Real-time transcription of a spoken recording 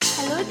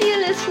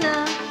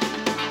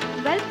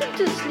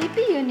to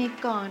Sleepy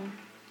Unicorn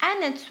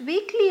and its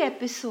weekly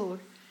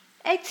episode,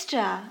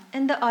 Extra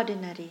in the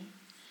Ordinary,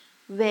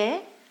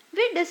 where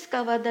we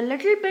discover the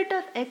little bit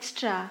of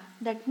extra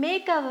that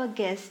make our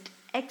guest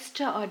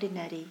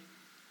extraordinary.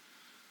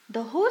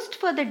 The host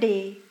for the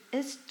day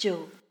is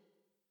Joe.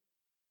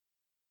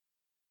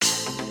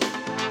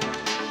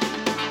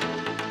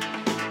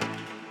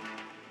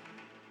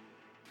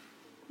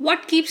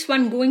 What keeps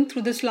one going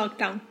through this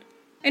lockdown?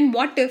 And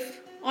what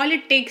if all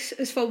it takes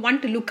is for one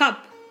to look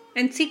up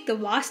and seek the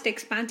vast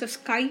expanse of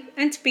sky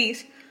and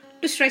space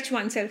to stretch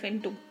oneself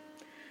into?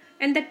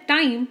 And that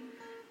time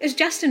is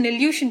just an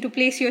illusion to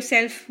place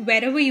yourself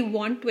wherever you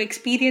want to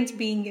experience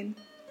being in.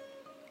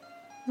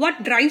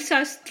 What drives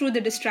us through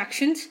the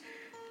distractions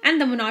and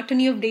the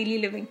monotony of daily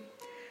living?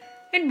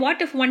 And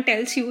what if one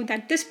tells you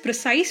that this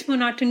precise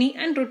monotony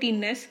and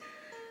routineness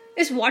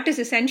is what is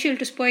essential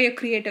to spur your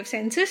creative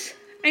senses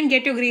and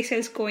get your grey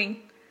cells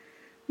going?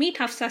 Meet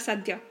Hafsa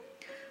Sadhya.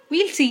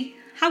 We'll see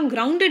how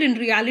grounded in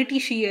reality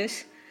she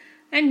is,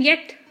 and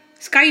yet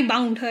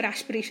sky-bound her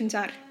aspirations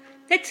are.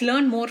 Let's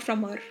learn more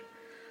from her.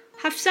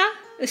 Hafsa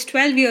is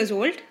 12 years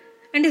old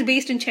and is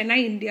based in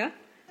Chennai, India.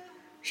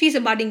 She's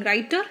a budding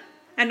writer,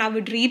 an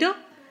avid reader,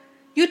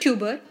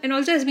 YouTuber, and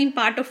also has been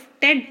part of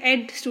TED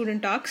Ed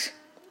Student Talks.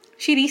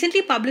 She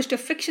recently published a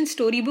fiction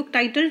storybook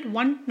titled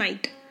One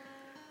Night.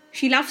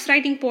 She loves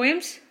writing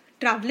poems,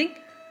 traveling,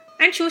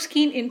 and shows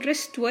keen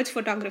interest towards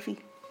photography.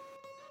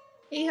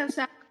 Hey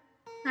Hafsa.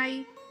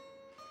 Hi.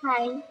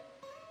 Hi,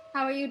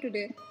 How are you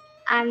today?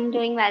 I'm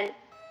doing well.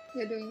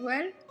 You're doing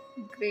well?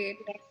 Great.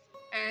 Yes.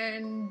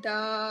 And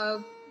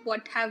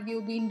what have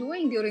you been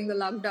doing during the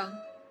lockdown?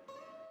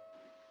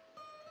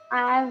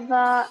 I've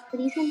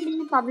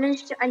recently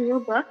published a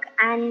new book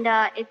and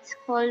it's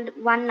called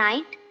One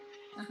Night.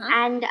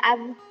 And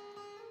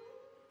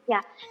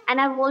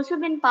I've also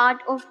been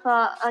part of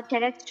a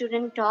TEDx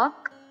student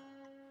talk,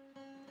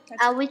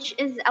 which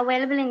is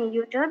available in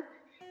YouTube.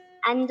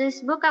 And this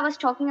book I was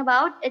talking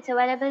about, it's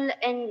available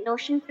in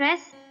Notion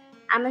Press,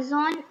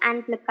 Amazon,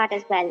 and Flipkart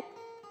as well.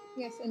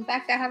 Yes, in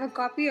fact, I have a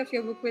copy of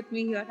your book with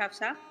me here,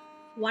 Hafsa.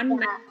 One Yeah.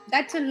 night.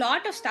 That's a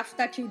lot of stuff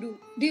that you do.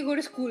 Do you go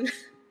to school?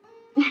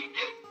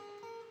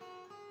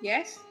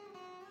 Yes?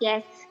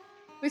 Yes.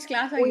 Which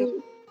class are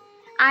you?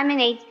 I'm in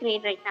 8th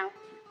grade right now.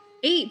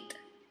 8th.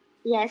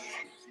 Yes.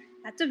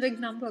 That's a big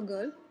number,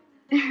 girl.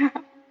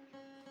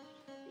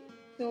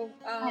 So,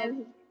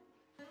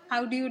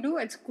 how do you do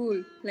at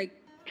school? Like,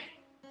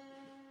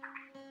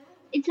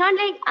 It's not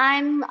like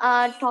I'm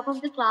top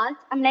of the class.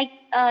 I'm like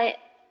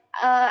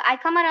I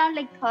come around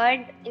like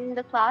third in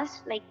the class.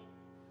 Like,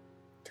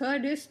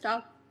 third is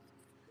tough.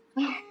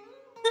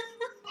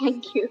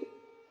 thank you.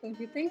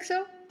 Don't you think so?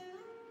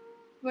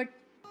 But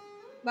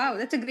wow,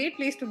 that's a great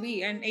place to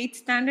be. And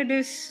 8th standard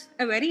is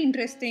a very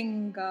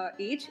interesting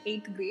age.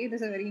 8th grade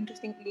is a very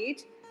interesting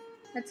age.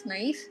 That's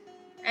nice.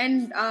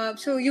 And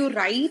so you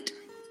write,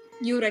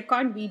 you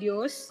record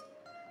videos,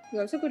 you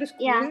also go to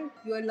school. Yeah.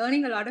 You are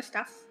learning a lot of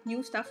stuff,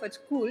 new stuff at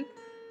school.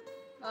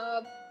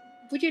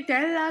 Would you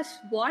tell us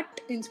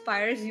what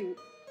inspires you?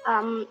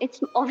 It's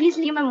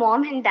obviously my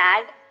mom and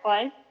dad, of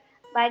course,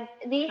 but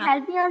they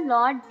help me a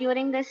lot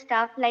during this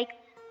stuff. Like,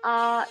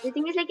 the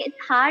thing is, like,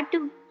 it's hard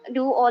to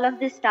do all of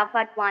this stuff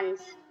at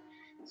once.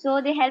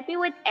 So they help me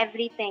with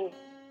everything.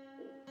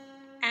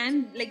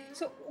 And like,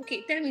 so,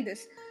 okay, tell me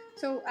this.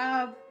 So,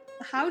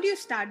 how do you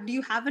start? Do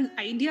you have an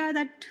idea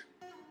that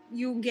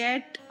you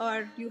get,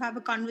 or you have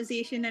a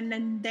conversation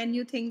and then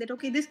you think that,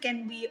 okay, this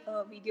can be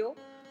a video,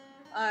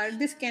 or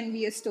this can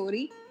be a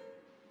story?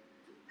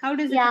 How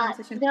does the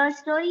transition? The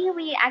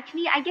story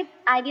I get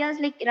ideas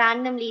like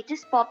randomly. It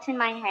just pops in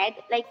my head.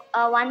 Like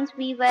once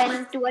we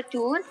went to a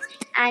tour,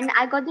 and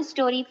I got the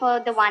story for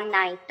the one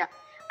night.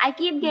 I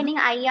keep getting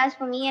ideas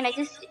for me, and I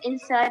just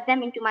insert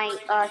them into my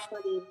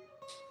stories.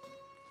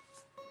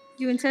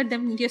 You insert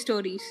them into your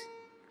stories.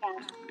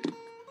 Yeah.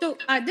 So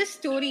this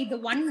story, the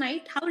one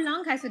night, how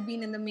long has it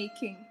been in the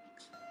making?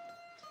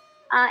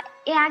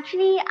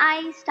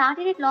 I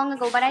started it long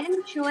ago, but I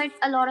didn't show it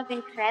a lot of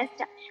interest.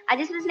 I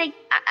just was like,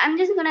 I'm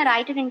just gonna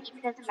write it and keep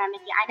it as a memory.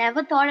 I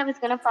never thought I was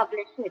gonna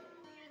publish it.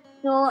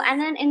 So,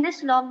 and then in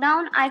this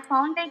lockdown, I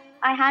found that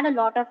I had a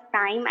lot of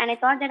time, and I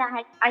thought that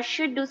I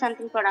should do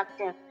something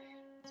productive.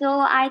 So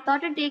I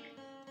thought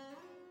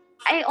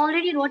I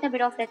already wrote a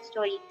bit of that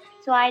story.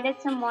 So I did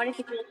some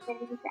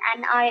modifications,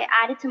 and I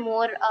added some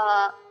more.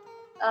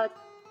 I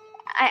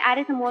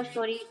added some more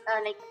story,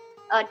 like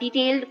a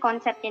detailed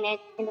concept in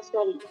the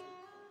story.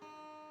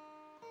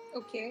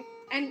 Okay.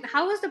 And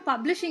how was the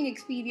publishing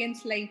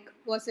experience like?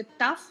 Was it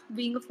tough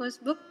being a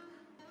first book?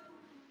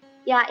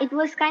 Yeah, it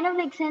was kind of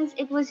like, since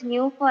it was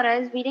new for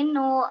us, we didn't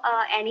know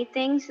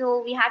anything,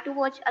 so we had to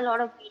watch a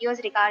lot of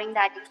videos regarding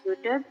that on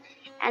YouTube,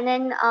 and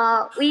then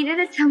we did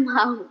it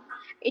somehow.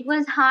 It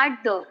was hard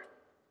though.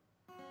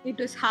 It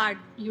was hard.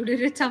 You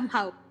did it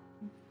somehow.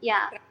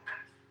 Yeah.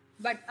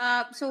 But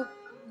so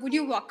would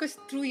you walk us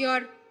through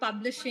your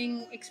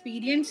publishing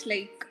experience?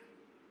 Like,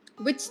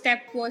 which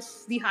step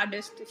was the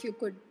hardest, if you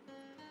could?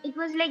 it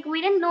was like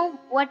we didn't know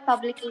what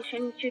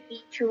publication should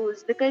we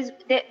choose because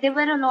there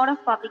were a lot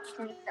of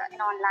publications in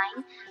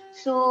online.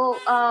 So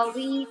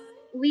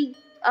we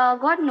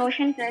got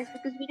Notion Press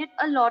because we did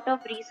a lot of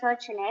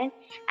research in it,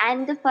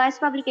 and the first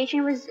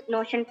publication was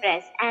Notion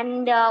Press,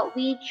 and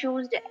we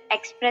chose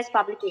Express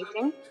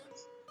publication.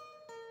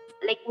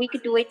 Like we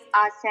could do it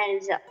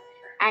ourselves,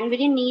 and we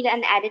didn't need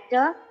an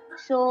editor.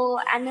 So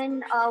and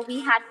then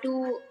we had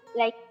to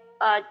like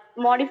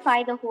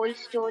modify the whole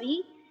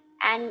story,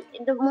 and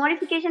the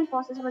modification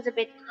process was a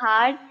bit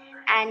hard,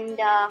 and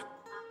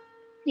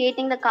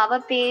creating the cover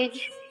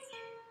page,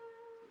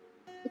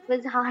 it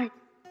was hard.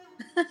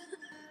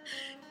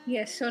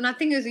 Yes, so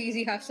nothing is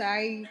easy, Hafsa.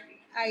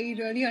 I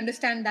really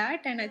understand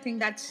that, and I think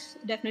that's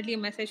definitely a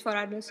message for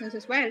our listeners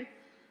as well.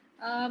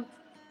 Um,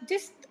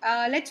 just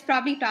let's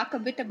probably talk a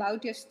bit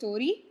about your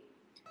story.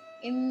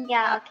 In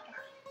Yeah, okay.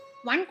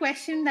 one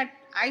question that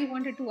I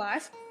wanted to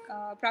ask,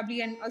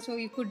 probably, and also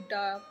you could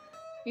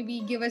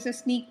maybe give us a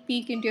sneak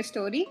peek into your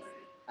story.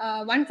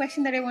 One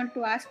question that I wanted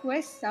to ask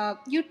was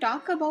you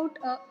talk about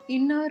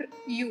inner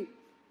you,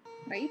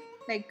 right?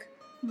 Like,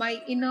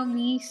 my inner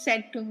me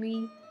said to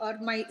me, or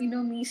my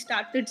inner me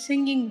started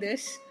singing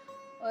this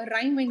or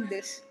rhyming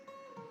this.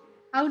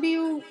 How do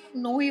you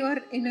know your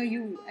inner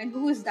you, and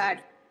who is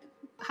that?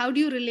 How do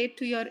you relate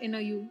to your inner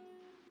you?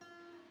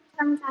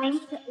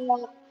 Sometimes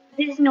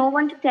there's no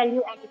one to tell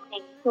you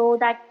anything, so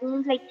that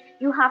means like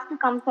you have to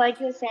comfort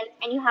yourself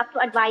and you have to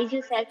advise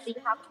yourself that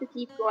you have to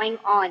keep going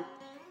on.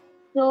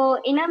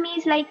 So inner me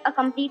is like a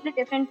completely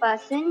different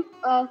person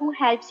who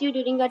helps you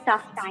during a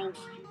tough time.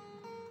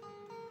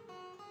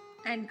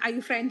 And are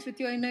you friends with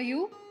your inner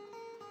you?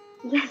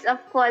 Yes, of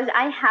course,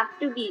 I have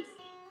to be.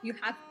 You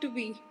have to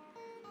be.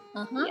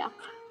 Uh-huh. Yeah,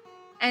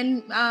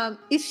 And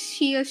is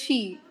she a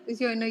she?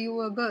 Is your inner you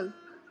a girl?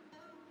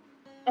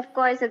 of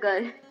course, a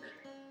girl.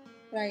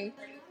 Right.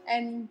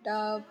 And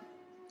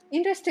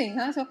interesting,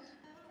 huh? So,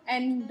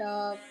 and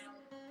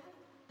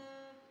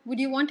would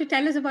you want to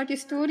tell us about your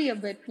story a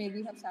bit,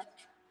 maybe, Hafsa?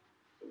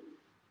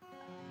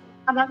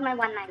 About my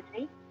one night,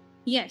 right?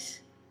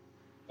 Yes.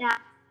 Yeah,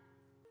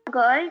 a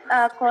girl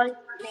called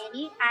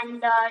Mary,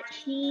 and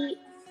she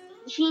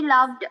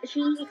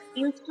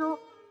used to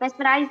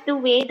mesmerize the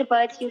way the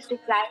birds used to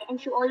fly, and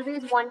she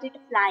always wanted to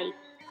fly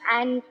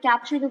and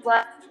capture the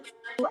bird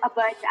through a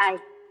bird's eye.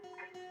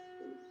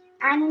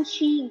 And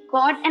she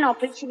got an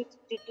opportunity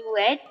to do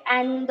it,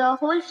 and the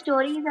whole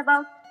story is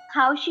about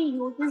how she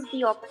uses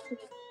the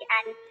opportunity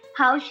and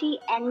how she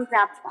ends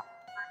up.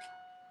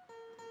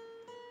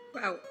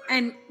 Wow.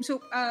 And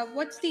so,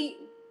 what's the,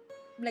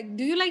 like,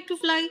 do you like to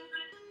fly?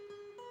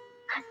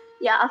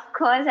 Yeah, of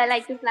course, I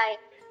like to fly.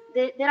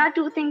 There are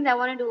two things I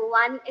want to do.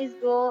 One is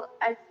go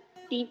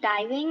deep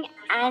diving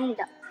and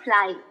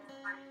fly,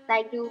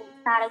 like do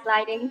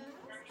paragliding.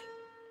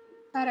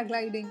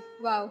 Paragliding.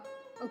 Wow.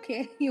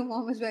 Okay. Your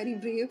mom is very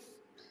brave.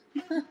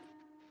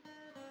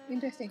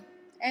 Interesting.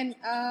 And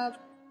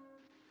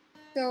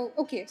so,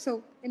 okay.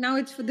 So now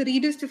it's for the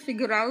readers to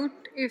figure out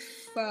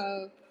if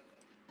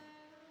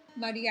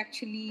Marie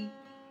actually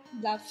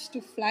loves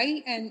to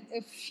fly and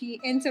if she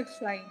ends up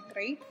flying,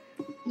 right?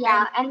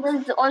 Yeah, and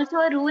there's also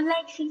a rule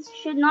like she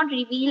should not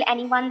reveal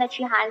anyone that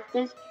she has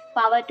this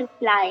power to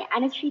fly,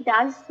 and if she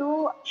does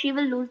so, she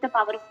will lose the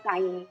power of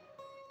flying.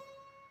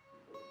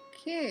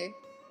 Okay.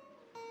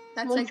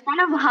 That's So like, it's kind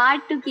of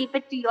hard to keep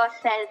it to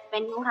yourself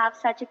when you have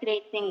such a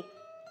great thing.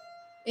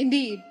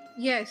 indeed,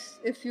 yes.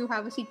 If you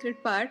have a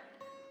secret part,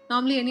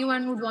 normally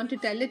anyone would want to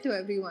tell it to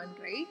everyone,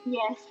 right?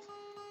 Yes.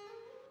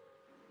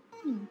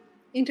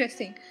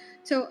 Interesting.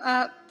 So,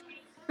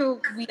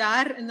 so we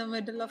are in the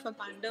middle of a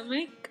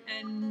pandemic,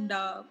 and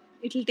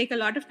it'll take a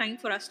lot of time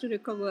for us to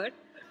recover.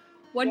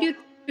 What do you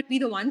think should be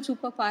the one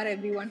superpower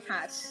everyone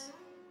has?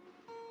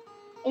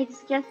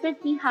 It's just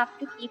that we have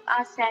to keep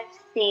ourselves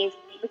safe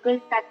because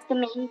that's the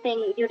main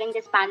thing during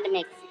this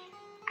pandemic.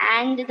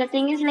 And the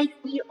thing is, like,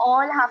 we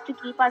all have to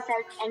keep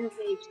ourselves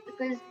engaged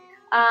because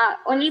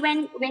only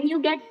when you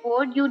get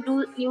bored, you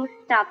do new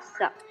stuff.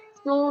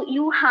 So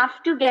you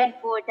have to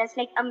get bored. That's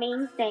like a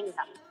main thing.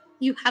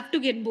 You have to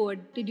get bored.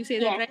 Did you say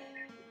that Yes. right?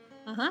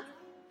 Uh huh.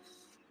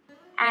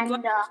 And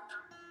what?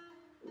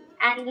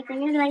 And and the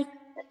thing is, like,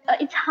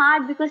 it's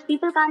hard because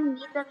people can't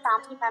meet their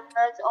family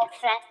members or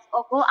friends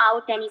or go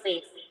out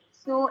anyway.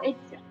 So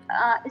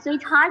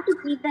it's hard to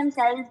keep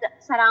themselves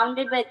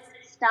surrounded with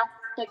stuff,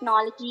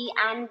 technology,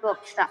 and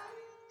books.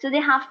 So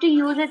they have to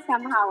use it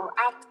somehow.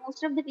 And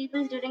most of the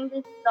people during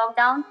this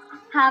lockdown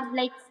have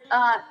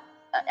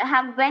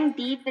have went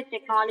deep with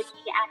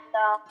technology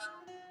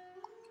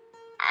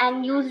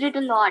and used it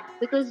a lot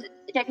because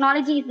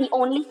technology is the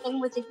only thing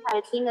which is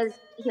helping us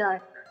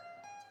here.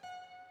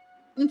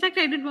 In fact,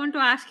 I did want to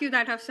ask you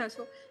that, Hafsa.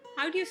 So,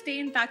 how do you stay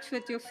in touch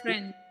with your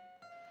friends?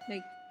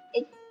 Like,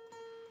 It,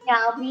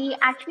 yeah, we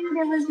actually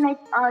there was like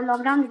a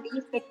lockdown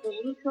release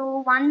between.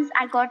 So once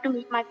I got to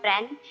meet my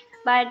friend,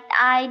 but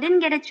I didn't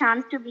get a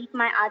chance to meet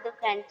my other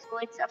friends. So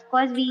it's of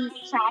course we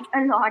chat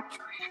a lot,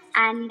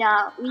 and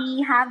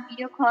we have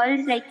video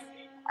calls like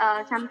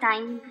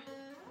sometimes.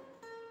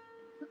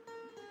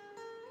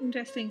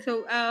 Interesting.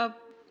 So,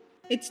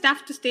 it's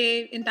tough to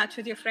stay in touch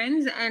with your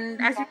friends, and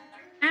Yes.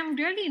 I'm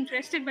really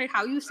interested by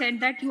how you said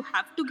that you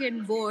have to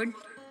get bored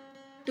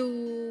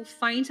to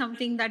find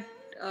something that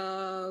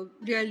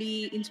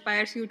really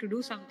inspires you to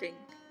do something.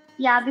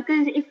 Yeah,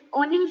 because if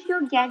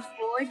you get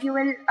bored, you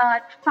will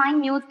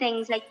find new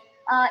things. Like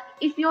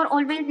if you're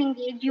always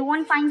engaged, you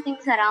won't find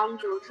things around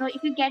you. So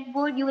if you get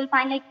bored, you will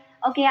find like,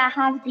 okay, I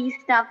have these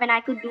stuff and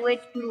I could do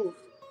it too.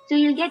 So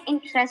you'll get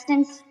interest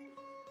in.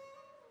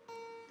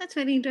 That's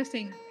very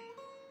interesting.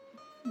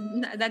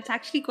 That's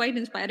actually quite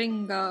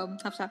inspiring,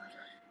 Hafsa.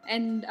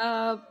 And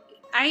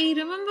I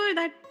remember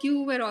that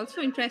you were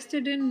also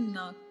interested in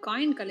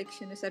coin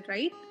collection. Is that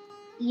right?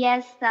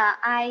 Yes,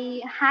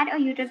 I had a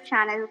YouTube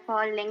channel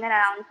called Linger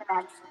Around for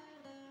that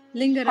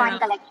Linger coin around.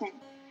 collection.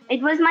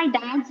 It was my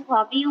dad's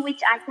hobby, which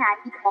I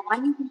carried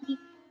on.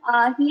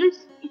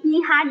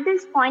 He had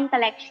this coin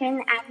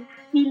collection, and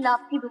he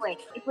loved to do it.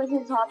 It was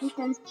his hobby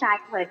since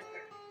childhood.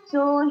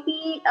 So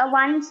he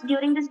once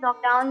during this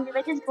lockdown, we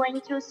were just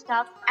going through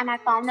stuff, and I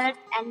found it,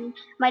 and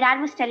my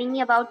dad was telling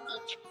me about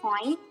each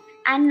coin,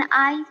 and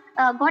I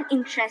got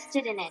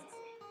interested in it.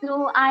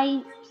 So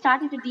I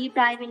started to deep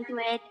dive into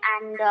it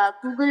and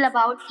Google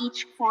about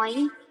each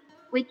coin,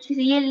 which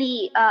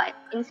really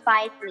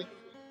inspired me.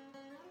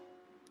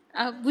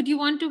 Would you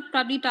want to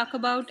probably talk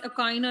about a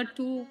coin or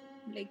two,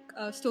 like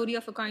a story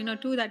of a coin or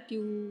two that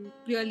you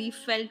really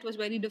felt was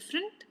very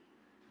different?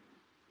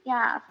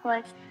 Yeah, of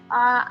course.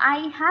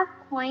 I have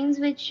coins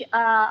which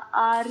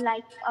are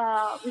like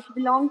which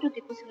belong to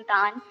Tipu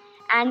Sultan,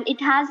 and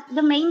it has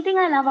the main thing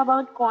I love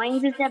about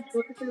coins is their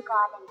beautiful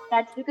carvings.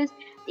 That's because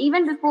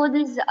even before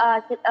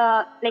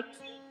uh,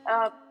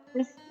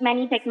 this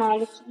many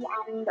technology,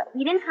 and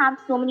we didn't have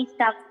so many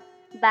stuff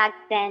back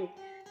then.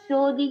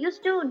 So they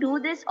used to do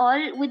this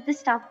all with the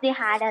stuff they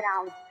had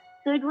around.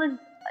 So it was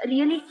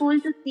really cool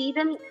to see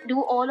them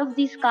do all of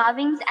these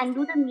carvings and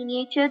do the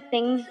miniature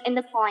things in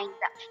the coins.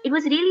 It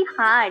was really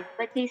hard,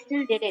 but they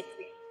still did it.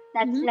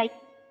 That's Mm-hmm. like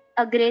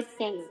a great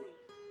thing.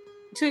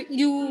 So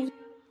you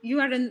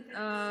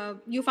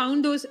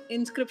found those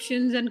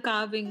inscriptions and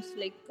carvings,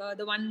 like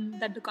the one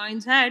that the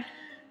coins had,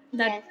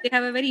 that Yes, they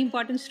have a very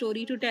important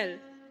story to tell.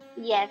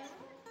 yes,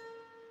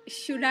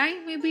 Should I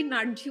maybe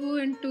nudge you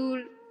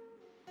into,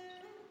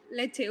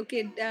 let's say,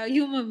 okay,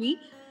 humor me.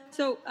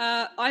 So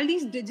all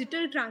these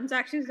digital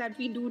transactions that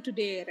we do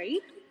today,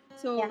 right? yeah,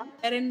 So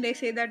wherein they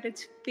say that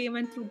it's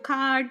payment through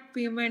card,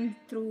 payment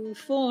through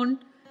phone,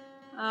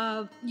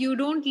 you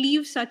don't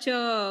leave such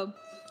a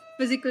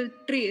physical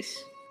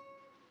trace,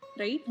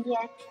 right?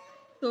 yes.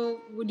 So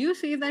would you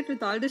say that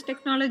with all this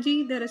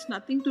technology, there is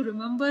nothing to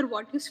remember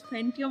what you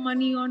spent your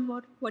money on,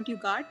 what you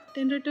got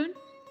in return?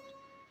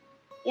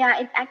 Yeah,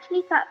 it's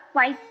actually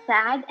quite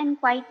sad and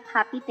quite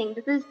happy thing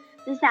because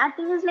the sad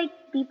thing is like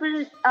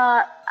people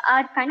are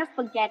kind of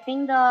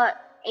forgetting the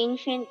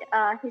ancient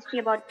history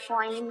about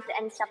coins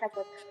and stuff like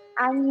that.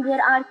 And there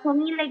are so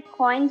many like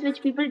coins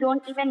which people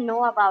don't even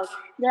know about.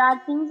 There are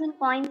things in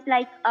coins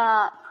like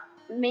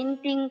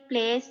minting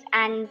place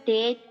and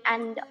date,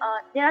 and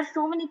there are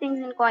so many things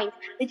in coins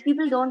which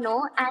people don't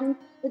know. And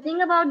the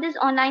thing about this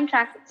online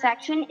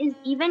transaction is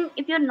even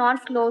if you're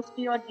not close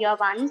to your dear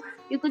ones,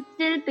 you could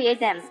still pay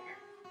them.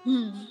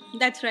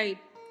 That's right.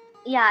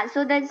 Yeah,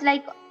 so there's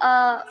like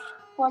a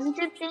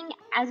positive thing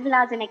as well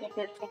as a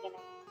negative thing in it.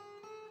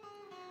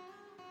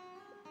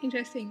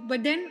 Interesting.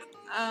 But then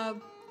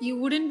you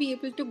wouldn't be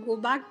able to go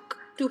back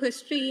to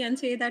history and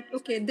say that,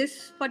 okay,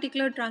 this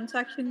particular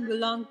transaction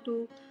belonged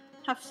to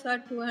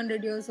Hafsa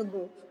 200 years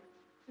ago.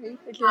 Right?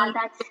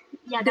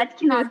 Yeah, that Digital,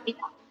 cannot be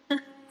done.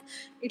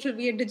 it'll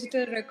be a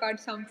digital record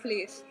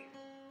someplace.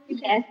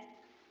 Yes,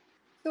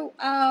 So,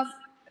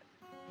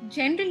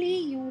 generally,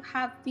 you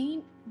have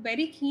been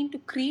very keen to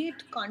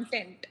create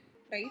content,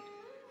 right?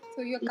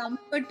 So, you're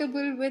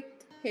comfortable with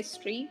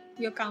history,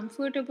 you're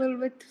comfortable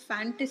with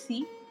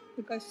fantasy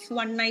because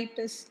one night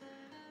is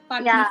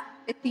partly yeah,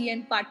 fantasy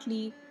and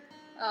partly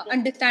yes,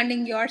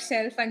 understanding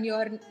yourself and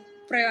your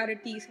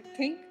priorities, I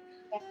think.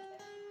 yes.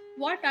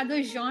 What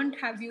other genre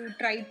have you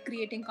tried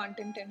creating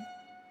content in?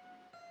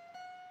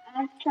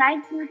 I've tried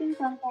creating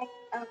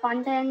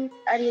content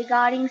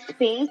regarding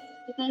space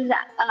because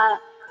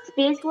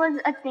space was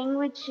a thing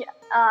which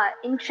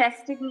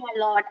interested me a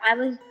lot. I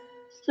was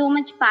so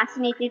much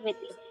fascinated with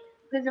it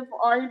because of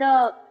all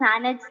the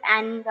planets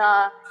and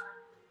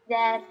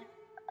their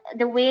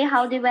the way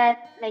how they were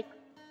like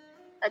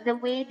the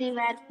way they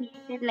were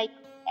created, like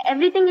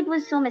everything. It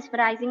was so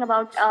mesmerizing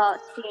about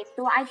space.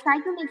 So I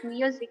tried to make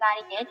videos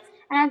regarding it,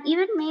 and I've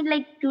even made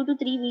like 2 to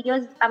 3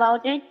 videos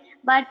about it.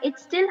 But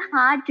it's still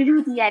hard to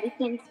do the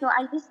editing. So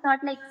I just thought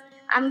like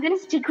I'm gonna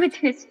stick with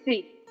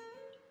history.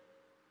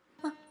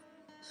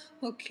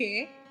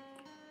 Okay.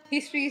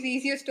 History is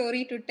easier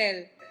story to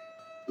tell.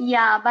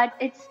 Yeah, but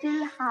it's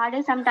still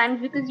harder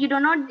sometimes because you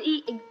don't know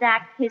the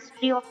exact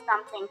history of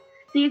something.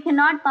 So you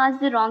cannot pass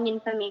the wrong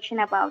information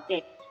about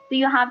it. So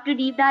you have to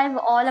deep dive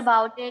all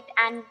about it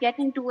and get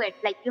into it.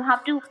 Like you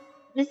have to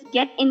just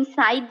get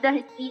inside the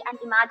history and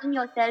imagine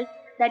yourself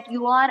that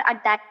you are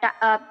at that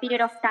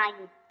period of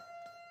time.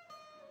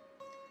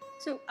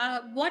 So,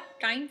 what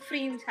time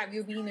frames have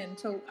you been in?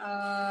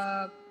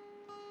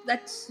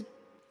 That's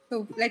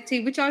so. Let's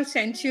say which all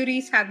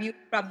centuries have you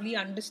probably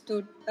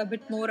understood a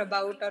bit more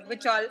about, or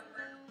which all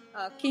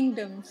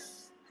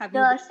kingdoms have you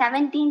The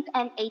been? 17th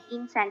and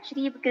 18th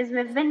century, because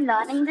we've been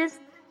learning this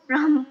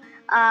from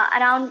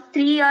around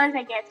 3 years,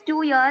 I guess,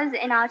 2 years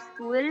in our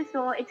school.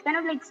 So it's kind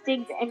of like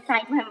sticked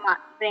inside my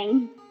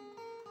brain.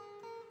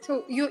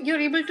 So you're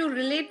able to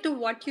relate to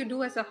what you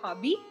do as a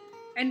hobby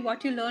and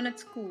what you learn at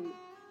school, right?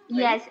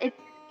 Yes,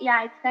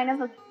 it's kind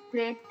of a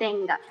great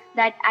thing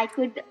that I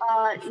could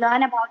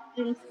learn about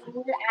it in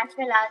school as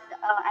well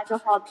as a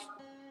hobby.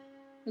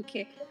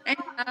 Okay. And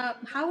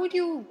how would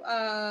you?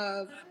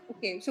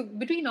 Okay. So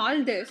between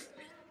all this,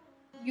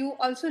 you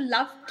also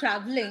love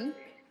traveling,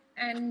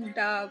 and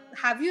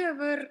have you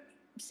ever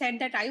said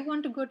that I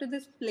want to go to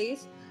this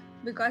place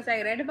because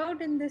I read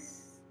about in this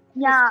history?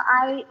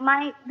 Yeah,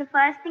 the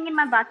first thing in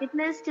my bucket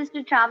list is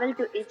to travel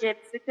to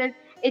Egypt, because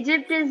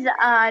Egypt is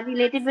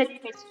related with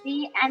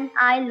history and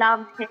I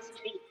love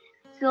history.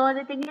 So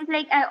the thing is,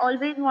 like, I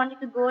always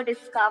wanted to go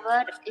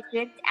discover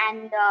Egypt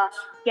and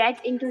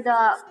get into the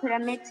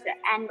pyramids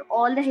and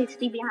all the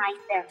history behind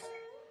them.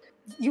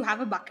 You have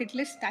a bucket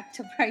list that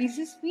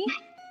surprises me.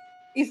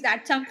 Is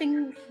that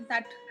something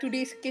that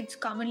today's kids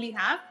commonly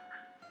have?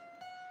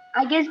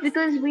 I guess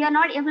because we are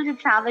not able to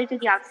travel to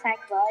the outside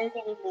world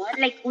anymore.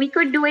 Like, we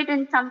could do it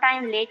in some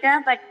time later,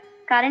 but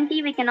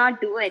currently we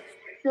cannot do it.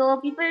 So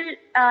people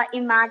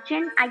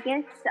imagine, I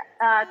guess,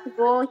 to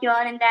go here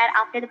and there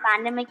after the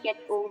pandemic gets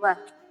over.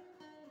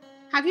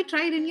 Have you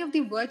tried any of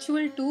the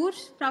virtual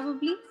tours?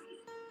 Probably.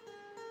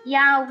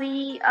 Yeah,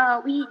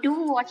 we do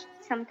watch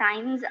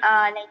sometimes,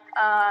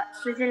 like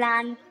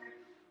Switzerland,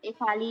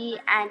 Italy,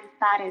 and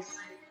Paris.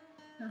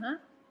 Uh-huh.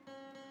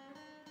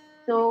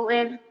 So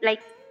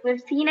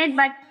we've seen it,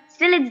 but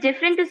still it's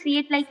different to see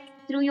it like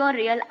through your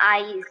real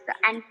eyes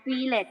and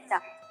feel it.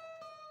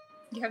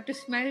 You have to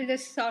smell the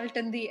salt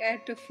in the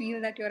air to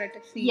feel that you're at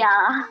a sea.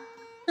 Yeah.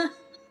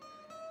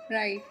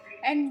 Right.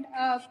 And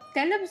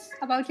tell us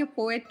about your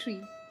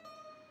poetry.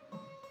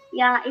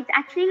 Yeah, it's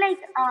actually like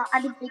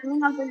at the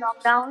beginning of the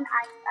lockdown,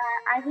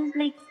 I was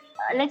like,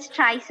 let's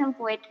try some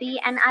poetry,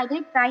 and I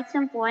did write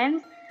some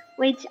poems,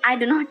 which I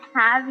do not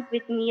have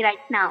with me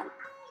right now.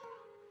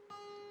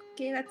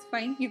 Okay, that's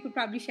fine. You could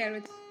probably share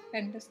with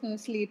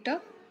listeners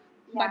later.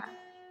 But Yeah,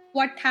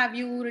 what have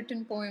you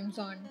written poems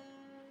on?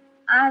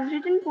 I've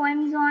written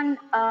poems on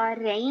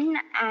rain,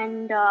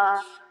 and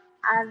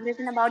I've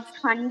written about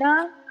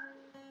thunder,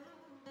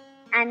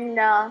 and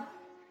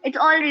it's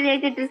all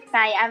related to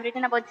sky. I've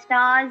written about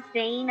stars,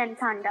 rain, and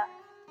thunder.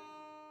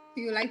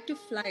 You like to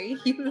fly,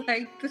 you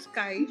like the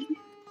sky,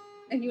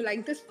 and you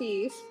like the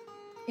space.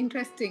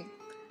 Interesting.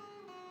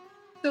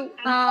 So,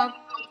 And all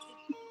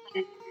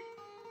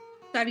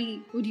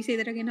sorry, would you say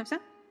that again,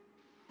 Hafsa?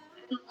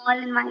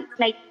 in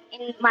my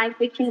in my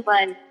fiction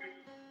world.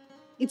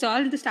 It's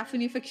all the stuff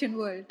in your fiction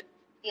world.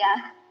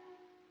 Yeah.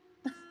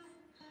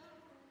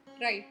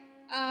 Right.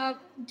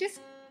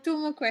 Just two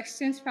more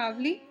questions,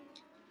 probably.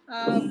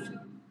 Uh,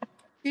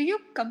 do you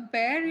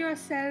compare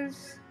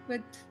yourselves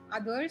with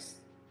others,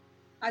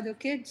 other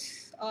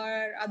kids,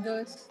 or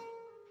others?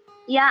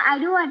 Yeah, I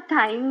do at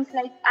times.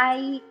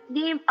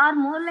 They are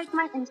more like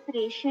my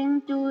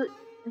inspiration to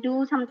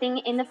do something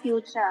in the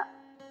future.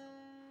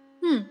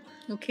 Hmm.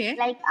 Okay.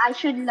 Like, I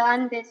should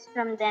learn this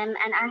from them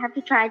and I have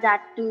to try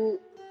that too.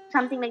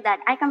 Something like that.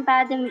 I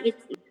compare them with,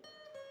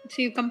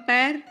 So you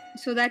compare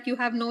so that you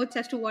have notes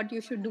as to what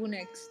you should do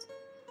next.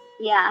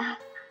 yeah.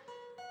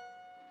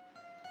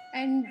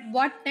 And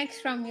what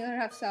next from here,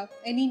 Hafsa?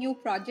 Any new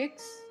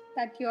projects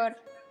that you're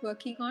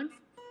working on?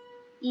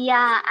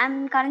 Yeah,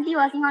 I'm currently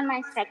working on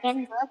my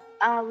second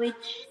book,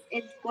 which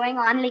is going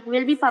on. Like,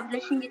 we'll be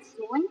publishing it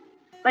soon,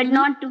 but Mm-hmm.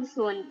 not too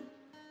soon.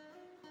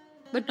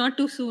 But not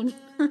too soon.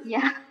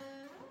 Yeah.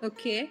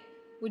 Okay.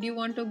 Would you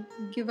want to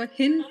give a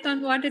hint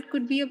on what it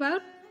could be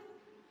about?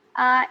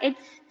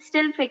 It's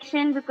still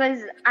fiction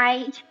because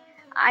I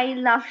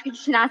love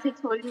fiction, as I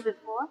told you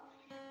before,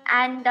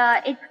 and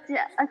it's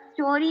a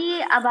story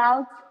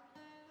about.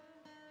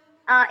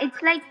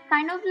 It's like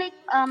kind of like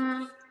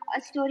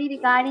a story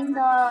regarding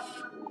the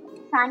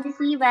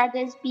fantasy where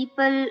there's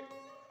people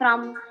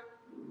from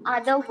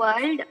other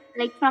world,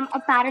 like from a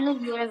parallel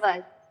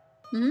universe.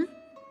 Hmm.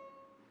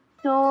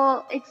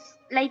 So it's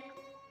like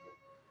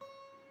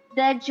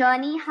their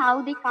journey,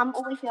 how they come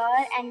over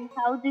here, and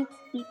how these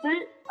people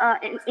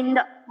in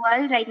the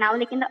world right now,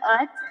 like in the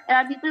earth, there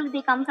are people,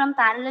 they come from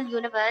parallel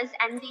universe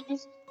and they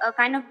just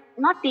kind of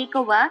not take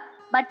over,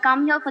 but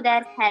come here for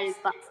their help.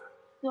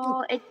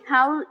 So it's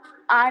how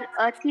our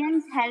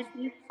Earthians help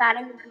these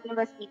parallel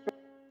universe people.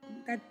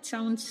 That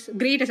sounds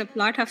great as a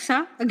plot,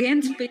 Hafsa.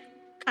 Again, space,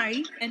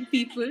 sky, and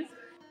people.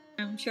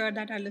 I'm sure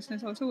that our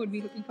listeners also would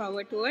be looking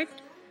forward to it.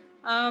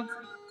 Uh,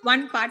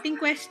 One parting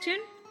question.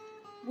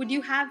 Would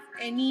you have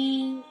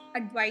any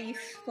advice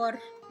for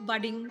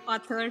budding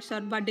authors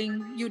or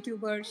budding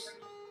YouTubers?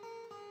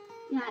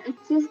 Yeah,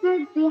 it's just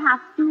that they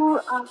have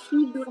to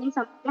keep doing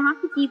something. They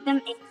have to keep them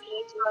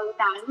engaged all the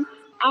time.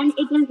 And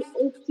it is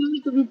okay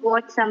to be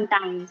bored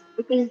sometimes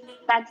because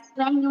that's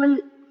when you will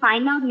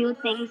find out new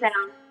things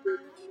around you.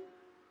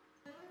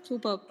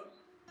 Superb.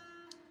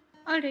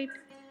 All right.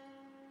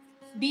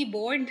 Be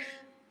bored.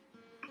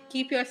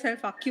 Keep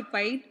yourself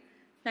occupied.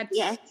 That's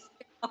Yes.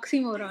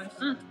 oxymoron.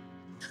 Huh?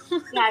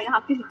 Yeah,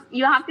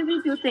 you have to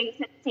be two things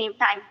at the same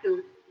time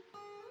too.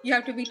 You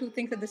have to be two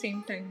things at the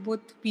same time,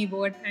 both be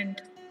bored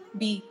and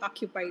be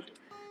occupied.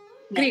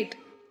 Yes. Great.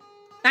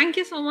 Thank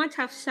you so much,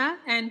 Hafsa,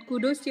 and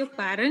kudos to your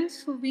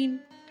parents who've been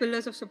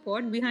pillars of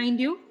support behind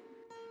you.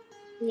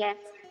 Yes.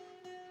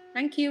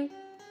 Thank you.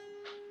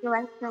 You're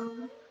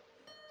welcome.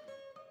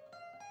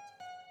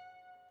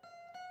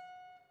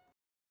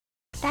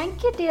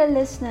 Thank you, dear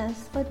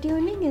listeners, for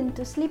tuning in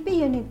to Sleepy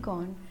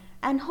Unicorn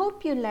and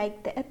hope you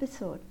liked the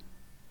episode.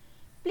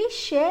 Please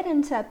share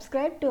and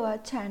subscribe to our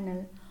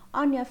channel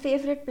on your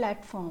favorite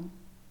platform.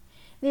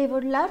 We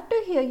would love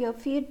to hear your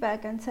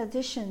feedback and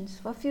suggestions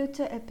for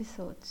future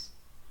episodes.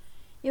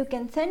 You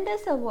can send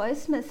us a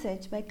voice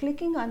message by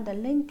clicking on the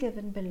link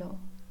given below.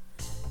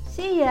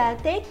 See ya,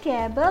 take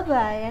care, bye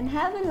bye, and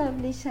have a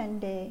lovely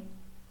Sunday.